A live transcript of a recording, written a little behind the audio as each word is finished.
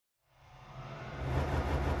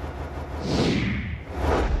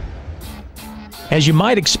As you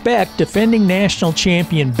might expect, defending national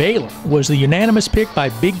champion Baylor was the unanimous pick by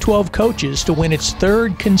Big 12 coaches to win its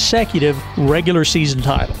third consecutive regular season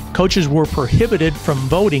title. Coaches were prohibited from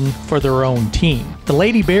voting for their own team. The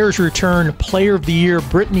Lady Bears return Player of the Year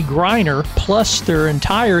Brittany Griner plus their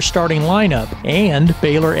entire starting lineup, and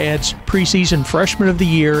Baylor adds preseason Freshman of the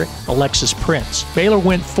Year Alexis Prince. Baylor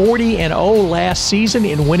went 40-0 last season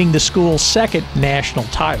in winning the school's second national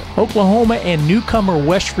title. Oklahoma and newcomer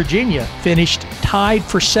West Virginia finished tied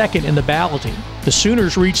for second in the balloting. The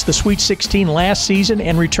Sooners reached the Sweet 16 last season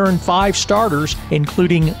and returned 5 starters,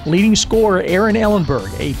 including leading scorer Aaron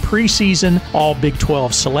Ellenberg, a preseason All-Big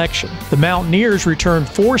 12 selection. The Mountaineers returned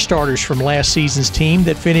 4 starters from last season's team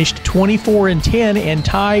that finished 24-10 and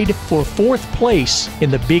tied for 4th place in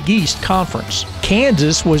the Big East Conference.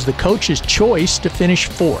 Kansas was the coach's choice to finish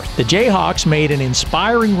 4th. The Jayhawks made an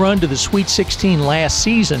inspiring run to the Sweet 16 last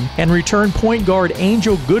season and returned point guard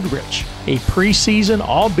Angel Goodrich, a preseason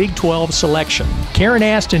All-Big 12 selection. Karen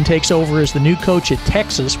Aston takes over as the new coach at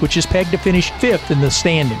Texas, which is pegged to finish 5th in the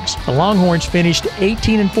standings. The Longhorns finished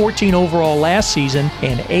 18-14 overall last season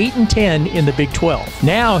and 8-10 in the Big 12.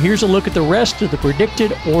 Now, here's a look at the rest of the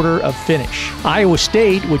predicted order of finish. Iowa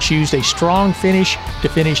State, which used a strong finish to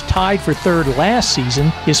finish tied for 3rd last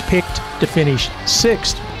season, is picked to finish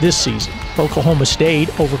 6th this season. Oklahoma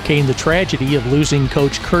State overcame the tragedy of losing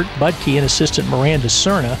coach Kurt Budke and assistant Miranda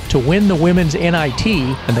Cerna to win the women's NIT,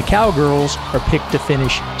 and the Cowgirls are picked to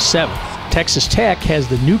finish 7th. Texas Tech has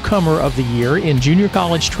the newcomer of the year in junior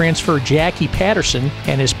college transfer Jackie Patterson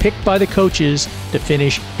and is picked by the coaches to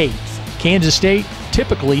finish 8th. Kansas State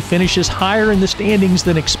typically finishes higher in the standings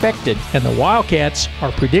than expected, and the Wildcats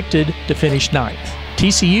are predicted to finish 9th.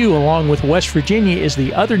 TCU, along with West Virginia, is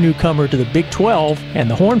the other newcomer to the Big 12, and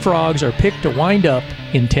the Horned Frogs are picked to wind up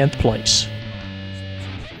in 10th place.